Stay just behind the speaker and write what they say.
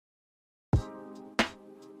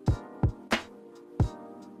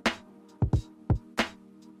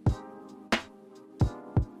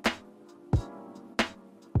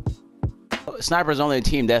Sniper's only a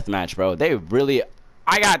team deathmatch, bro. They really.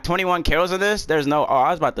 I got 21 kills in this. There's no. Oh,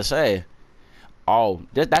 I was about to say. Oh,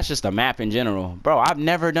 that's just a map in general, bro. I've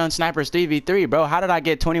never done Snipers 3v3, bro. How did I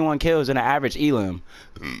get 21 kills in an average elim?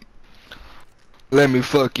 Let me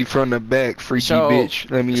fuck you from the back, freaky bitch.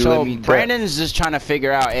 Let me. Brandon's just trying to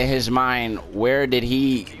figure out in his mind where did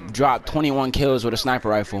he drop 21 kills with a sniper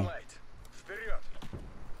rifle.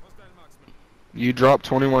 You dropped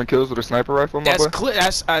 21 kills with a sniper rifle, my boy?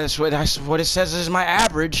 That's what it says is my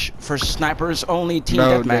average for snipers only team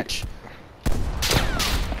deathmatch.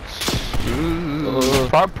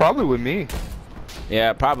 Probably with me.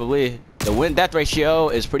 Yeah, probably. The win-death ratio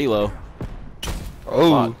is pretty low.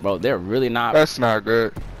 Oh, fuck, bro, they're really not. That's not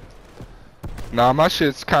good. Nah, my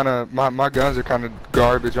shit's kind of my guns are kind of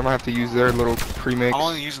garbage. I'm gonna have to use their little premix. I'm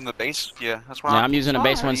only using the base. Yeah, that's why. Yeah, I'm using the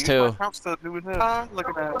base ones too. Look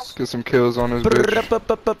at that. Get some kills on this bitch.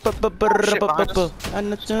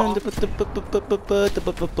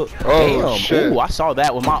 Oh shit! Ooh, I saw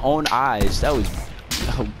that with my own eyes. That was.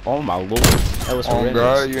 Oh my lord, that was horrendous. Oh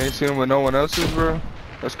god, you ain't seen him with no one else's, bro?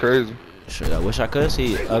 That's crazy. Shit, I wish I could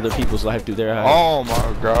see other people's life through their eyes. Oh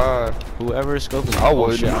my god. Whoever is scoping. I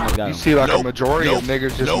would. Shit, you see like a majority of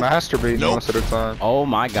niggas just masturbating most of the time. Oh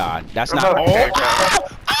my god, that's not. Oh,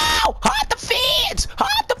 hot the fence!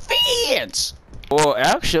 Hot the fence! Well,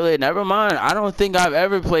 actually, never mind. I don't think I've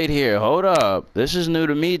ever played here. Hold up, this is new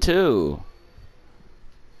to me too.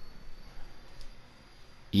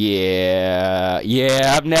 Yeah,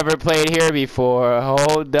 I've never played here before.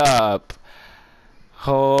 Hold up.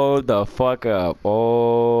 Hold the fuck up.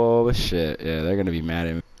 Oh shit. Yeah, they're gonna be mad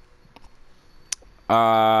at me.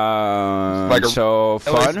 So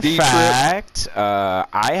fun LSD fact,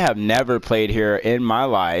 I have never played here in my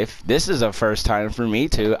life. This is a first time for me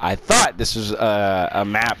too. I thought this was a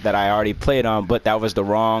map that I already played on, but that was the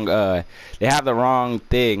wrong they have the wrong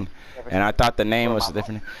thing, and I thought the name was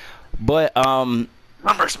different. But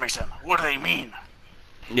Numbers, Mason. What do they mean?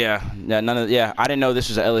 yeah, I didn't know this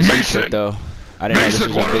was an LSD trip though. I didn't know this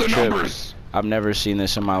was a big trip. I've never seen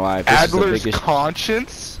this in my life. This Adler's is the biggest...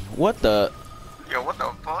 conscience? What the? Yo, what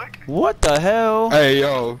the fuck? What the hell? Hey,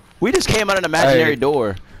 yo. We just came out an imaginary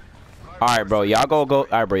door. All right, bro. Y'all go. All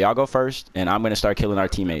right, bro. Y'all go first, and I'm gonna start killing our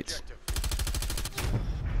teammates.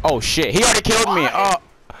 Oh shit! He already killed me. Oh.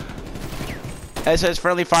 It says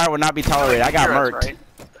friendly fire will not be tolerated. I got murked. Right.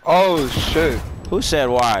 Oh shit. Who said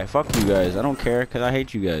why? Fuck you guys. I don't care, cause I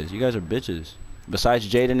hate you guys. You guys are bitches.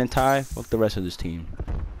 Besides Jaden and Ty, fuck the rest of this team.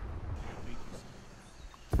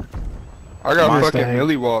 I got fucking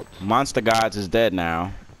millywalked. Monster Gods is dead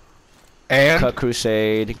now. And? Cut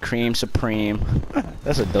Crusade, Cream Supreme.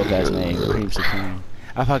 That's a dope ass name, Cream Supreme.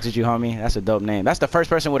 I fucked with you, homie. That's a dope name. That's the first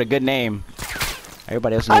person with a good name.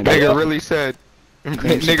 Everybody else. Nigga really said.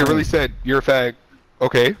 Nigga really said you're a fag.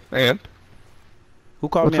 Okay, and? Who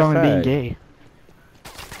called me a fag? What's wrong with being gay?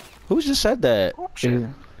 Who just said that? Oh, shit.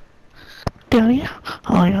 Daddy,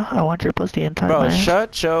 oh yeah, I want your pussy in time. Bro, man.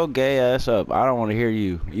 shut your gay ass up. I don't want to hear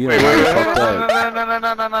you. You Wait, don't wait, fucked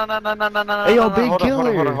up. no. Hey, yo, big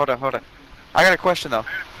killer. Hold on. I got a question though.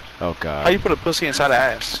 Oh god. How you put a pussy inside an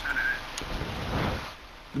ass?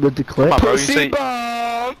 With the clip? Come on, bro. You Pussy say.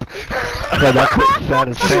 bump! Yeah, that clip's fat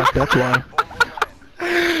as fuck, that's why.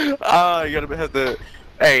 Oh, you gotta have the.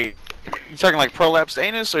 Hey, you talking like prolapsed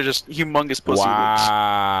anus or just humongous pussy lips?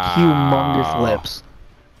 Wow. Humongous lips.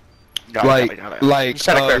 Like Just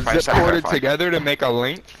gotta clarify, zip just gotta corded clarify. together to make a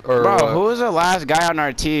length? Or Bro, what? who was the last guy on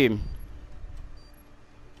our team?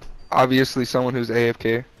 Obviously someone who's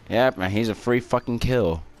AFK. Yep, man, he's a free fucking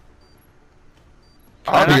kill.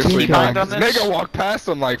 Obviously, keep mind on this? nigga walked past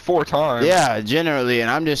him like 4 times. Yeah, generally,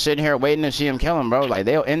 and I'm just sitting here waiting to see him kill him, bro. Like,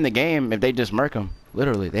 they'll end the game if they just murk him.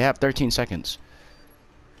 Literally, they have 13 seconds.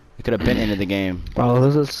 It could have been into the game. Oh,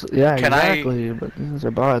 this is, yeah, Can I- exactly, but these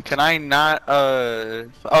are bots. Can I not,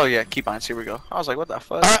 oh yeah, keep on, here we go. I was like, what the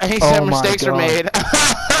fuck? He said Oh my mistakes are God.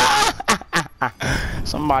 made.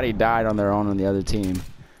 Somebody died on their own on the other team.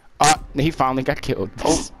 He finally got killed.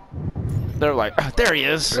 Oh. They're like, there he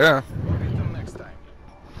is. Yeah.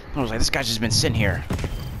 I was like, this guy's just been sitting here.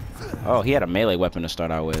 Oh, he had a melee weapon to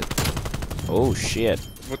start out with. Oh, shit.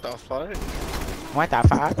 What the fuck? What the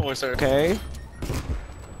fuck? Oh, sir. Okay.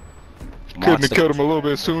 Couldn't have killed him a little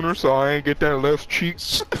bit sooner, so I ain't get that left cheek.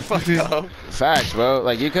 Fuck up. Facts, bro.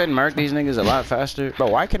 Like, you couldn't murk these niggas a lot faster. Bro,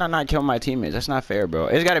 why can I not kill my teammates? That's not fair, bro.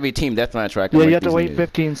 It's gotta be team deathmatch where I can Yeah, murk you have to these wait niggas.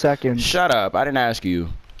 15 seconds. Shut up. I didn't ask you.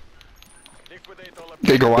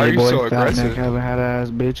 They go, why are Hey, you boy, so fat neck, aggressive? haven't had ass,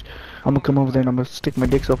 bitch. I'm gonna come over there and I'm gonna stick my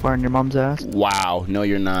dick so far in your mom's ass. Wow. No,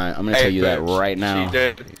 you're not. I'm gonna tell you that right now. She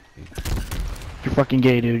did. You're fucking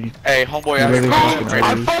gay, dude. Hey, homeboy, You're really fucking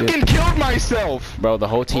I ugly. fucking killed myself. Bro, the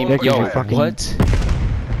whole team. Nick, Yo, you fucking- what?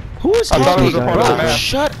 Who is I thought it talking? was a part of the Bro, map.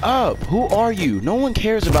 shut up. Who are you? No one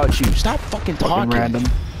cares about you. Stop fucking talking. Fucking random.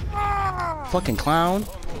 Fucking clown.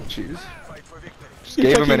 Jeez. Just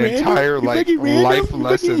gave him an entire like life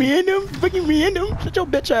lesson. Fucking random. Shut your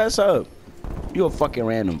bitch ass up. You a fucking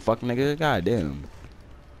random fuck nigga. God damn.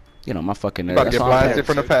 You know my fucking nerd. About to That's get all I'm blasted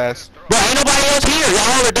from the past. Bro, ain't nobody else here.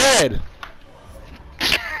 Y'all all are dead.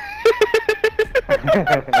 Like, bro,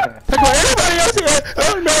 ain't nobody else here.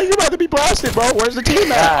 Oh man, you about to be blasted, bro. Where's the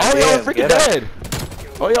team at? All y'all are freaking dead.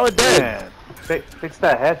 All y'all are dead. Man, fix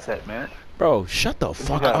that headset, man. Bro, shut the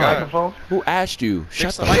fuck You got a up. microphone? Who asked you?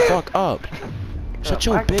 Shut the the mic. fuck up. Shut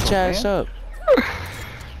your microphone, bitch ass man. up.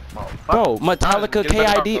 Bro, Metallica Get it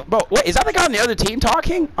back KID. up, Bro, wait, is that the guy on the other team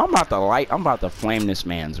talking? I'm about to flame this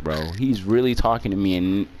man's, bro. He's really talking to me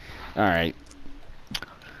and alright.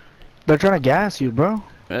 They're trying to gas you, bro.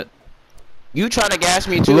 You trying to gas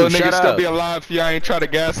me too, Little nigga shut still up. be alive if y'all ain't try to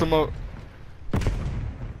gas him up.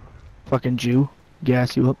 Fucking Jew.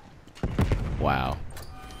 Gas you up. Wow.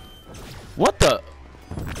 What the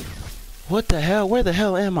hell? Where the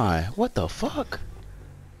hell am I? What the fuck?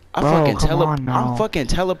 Bro, come on now. I'm fucking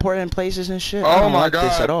teleporting places and shit. I Oh don't my like god.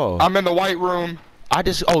 this at all. I'm in the white room. I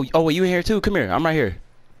just oh you in here too? Come here. I'm right here.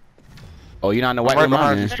 Oh, you're not in the white Right room, I'm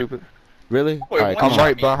behind you, in. stupid. Really? Wait, Alright, what? come I'm on.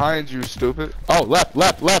 right behind you, stupid. Oh, left.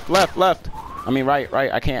 I mean right.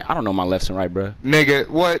 I can't. I don't know my lefts and right, bro. Nigga,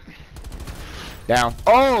 what? Down.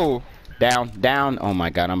 Oh! Down. Oh my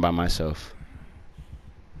god, I'm by myself.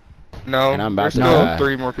 No, And I'm about there's to still die.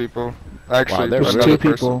 3 more people. Actually, they're there's There's really- two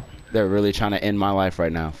another person. people. They're really trying to end my life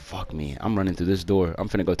right now. Fuck me. I'm running through this door. I'm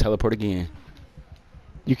finna go teleport again.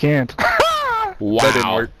 You can't. Wow. That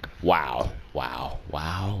didn't work. Wow.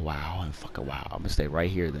 And fucking wow. I'm gonna stay right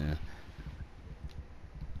here then.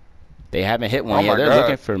 They haven't hit one Oh yet. my They're God.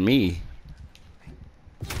 looking for me.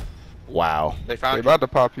 Wow. They They found you. about to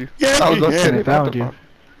pop you. I was gonna say They about found to you. pop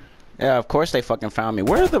Yeah, of course they fucking found me.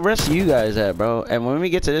 Where are the rest of you guys at, bro? And when we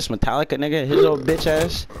get to this Metallica nigga, his old bitch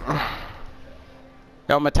ass.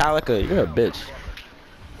 Yo, Metallica, you're a bitch.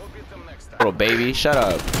 Little baby, shut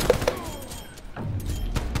up.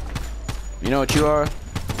 You know what you are?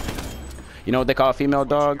 You know what they call female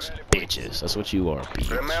dogs? Bitches. That's what you are, bitch.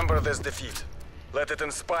 Remember this defeat. Let it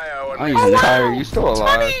inspire our I'm using this. Tyre, you still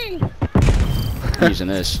alive? I'm using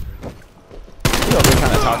this. He over there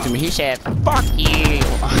trying to talk to me. He said, "Fuck you."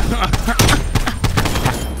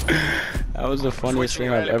 That was the funniest thing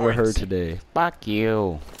I've ever heard today. Fuck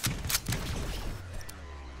you.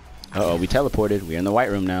 Uh oh, we teleported. We're in the white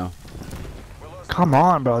room now. Come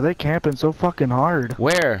on, bro. They're camping so fucking hard.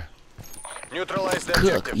 Where? Neutralize the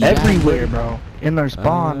Cook. objective. Yeah. Everywhere, bro. In their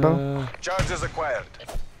spawn, bro. Charges acquired.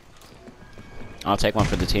 I'll take one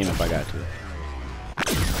for the team if I got to.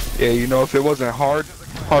 Yeah, you know, if it wasn't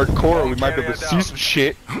hardcore, we might be able to see some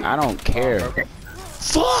shit. I don't care.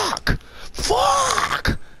 Fuck!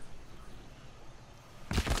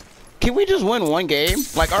 Can we just win one game?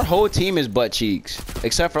 Like, our whole team is butt cheeks.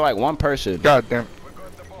 Except for, like, one person. God damn.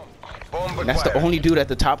 Bomb And that's the acquired. only dude at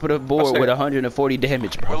the top of the board with 140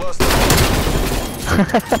 damage, We bro. lost the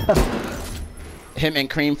Him and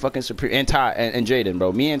Cream fucking Supreme. And Ty and Jaden,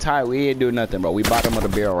 bro. Me and Ty, we ain't doing nothing, bro. We bottom of the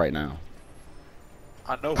barrel right now.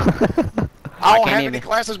 I know. I I don't can't have even- any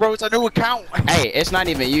classes, bro. It's a new account. Hey, it's not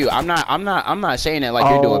even you. I'm not saying it like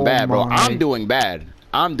you're doing Oh bad, bro. my. I'm doing bad.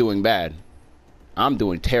 I'm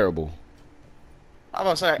doing terrible. I'm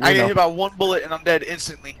about to say, I get hit by one bullet and I'm dead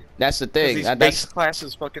instantly. That's the 'Cause thing. These That's base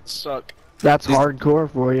classes fucking suck. That's hardcore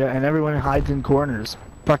for you, and everyone hides in corners.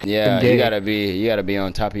 Fucking yeah. gay. You gotta be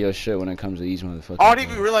on top of your shit when it comes to these motherfuckers. Oh, I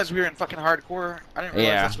didn't even realize we were in fucking hardcore. I didn't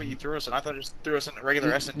realize Yeah. that's what you threw us in. I thought it just threw us in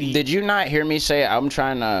regular S&D. Did you not hear me say I'm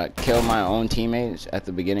trying to kill my own teammates at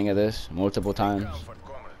the beginning of this multiple times?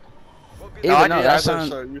 No, I Even though did. that I thought sound-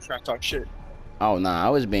 you were trying to talk shit. Oh nah, I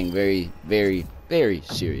was being very, very, very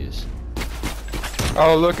serious.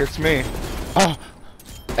 Oh, look, it's me. Oh,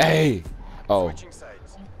 hey. Oh, switching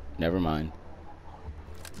sides. never mind.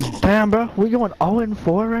 Damn, bro. We going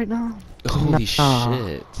 0-4 right now? Holy Nah.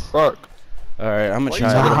 shit. Fuck. All right, I'm gonna Why try.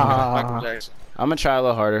 you talking A about Nah. Michael Jackson? I'm gonna try a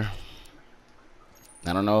little harder.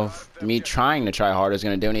 I don't know if me trying to try harder is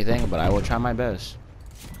gonna do anything, but I will try my best.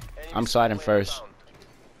 I'm sliding first.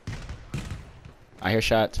 I hear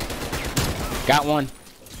shots. Got one.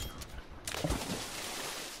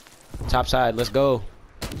 Top side, let's go.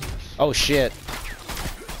 Oh shit.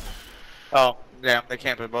 Oh, damn, they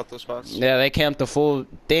camped in both those spots. Yeah, they camped the full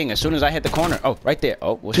thing as soon as I hit the corner. Oh, right there.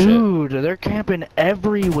 Oh, well shit. Dude, they're camping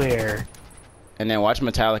everywhere. And then watch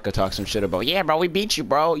Metallica talk some shit about, yeah, bro, we beat you,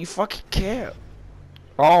 bro. You fucking care.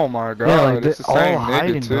 Oh my god, Yeah, like, it's the they same all nigga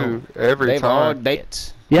hiding, too. Every They've all time.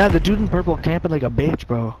 dates. Yeah, the dude in purple camping like a bitch,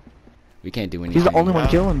 bro. We can't do anything. He's the only one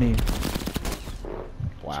killing me.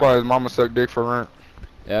 Wow. That's why his mama sucked dick for rent.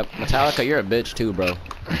 Yep, Metallica, you're a bitch too, bro. Let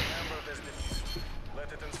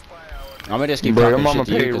it inspire our I'm gonna just keep Bro, your talking mama shit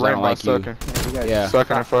to you paid because I rent don't by like you. sucking. Yeah,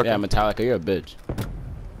 Sucking and fucking. yeah, Metallica, you're a bitch.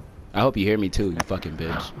 I hope you hear me too, you fucking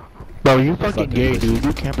bitch. Bro, you fucking fucking gay, pussy. dude.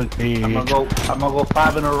 You can't be gay. I'm gonna go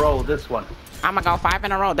 5 in a row. This one. I'm gonna go 5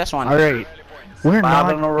 in a row. This one. Alright. We're 5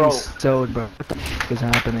 not in a row. sewed, bro. What the f is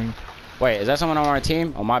happening? Wait, is that someone on our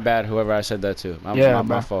team? Oh, my bad. Whoever I said that to. Yeah, my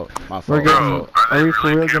bro. fault. My fault. We're my getting. fault. Are we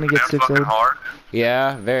for real gonna get 6-0?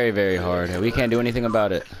 Yeah, very, very hard. We can't do anything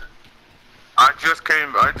about it. I just came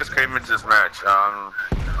into this match.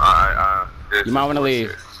 You might want to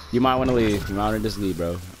leave. You might want to leave. You might want to just leave,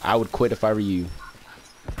 bro. I would quit if I were you.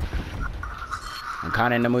 I'm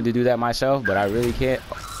kind of in the mood to do that myself, but I really can't.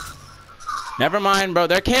 Never mind, bro.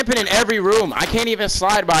 They're camping in every room. I can't even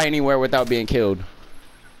slide by anywhere without being killed.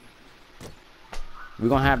 We're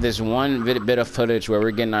going to have this one bit of footage where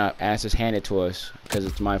we're getting our asses handed to us because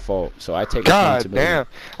it's my fault. So I take God responsibility.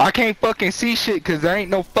 damn. I can't fucking see shit cause there ain't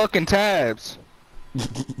no fucking tabs.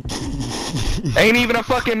 Ain't even a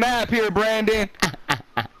fucking map here, Brandon.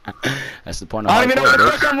 That's the point of I don't even know where the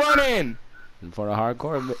hardcore, fuck I'm running. bitch. For the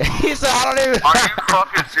hardcore, bitch. He said, I don't even. Are you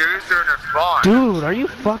fucking serious? They're in their spawn. Dude, are you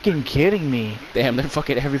fucking kidding me? Damn, they're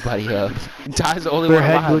fucking everybody up. Ty's the only They're one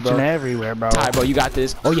head alive, glitching bro. everywhere, bro. Ty, bro, you got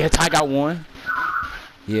this. Oh yeah, Ty got one.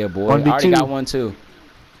 Yeah, boy. I 1v2. already got one too.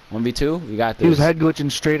 1v2? You got this. He was head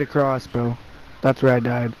glitching straight across, bro. That's where I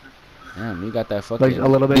died. Damn, you got that fucking. Like a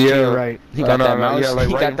little bit to Yeah. your right. He got that mouse. Yeah, like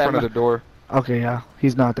he right got in that front of the door. Okay, yeah.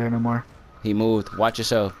 He's not there no more. He moved. Watch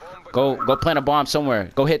yourself. Go plant a bomb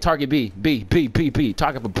somewhere. Go hit target B. B.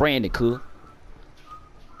 Target for Brandon, cool.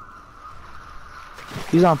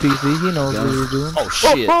 He's on PC. He knows what he's doing. Oh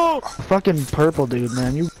shit. Fucking purple dude,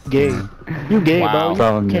 man. You gay. You gay, Wow.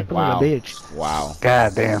 bro. You can't be Wow. a bitch. Wow.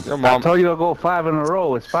 God damn. Your I mom- told you to go 5 in a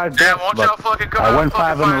row. It's 5 Damn, deaths, won't y'all but fucking come I out won and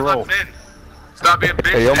 5 in a row. Stop being bitch.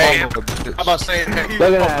 Hey, your Hey, mama a bitch. I'm about to say, hey, you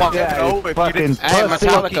Look at that fucking guy. know if you Fucking didn't- Hey, pussy.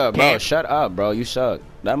 Metallica, bro, shut up, bro. You suck.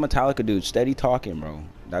 That Metallica dude, steady talking, bro.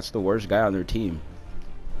 That's the worst guy on their team.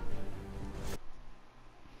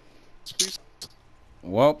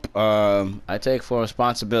 Well, I take full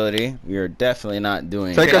responsibility. We are definitely not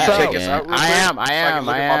doing Take that us out. again. Take us out real I quick, am. so I can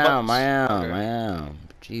look at my buttons. I am.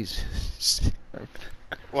 Jesus.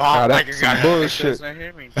 Wow, that's like, some God, bullshit. that's not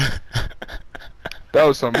hearing me. That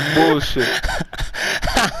was some bullshit.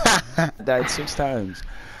 Died 6 times.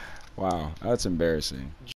 Wow, that's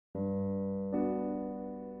embarrassing.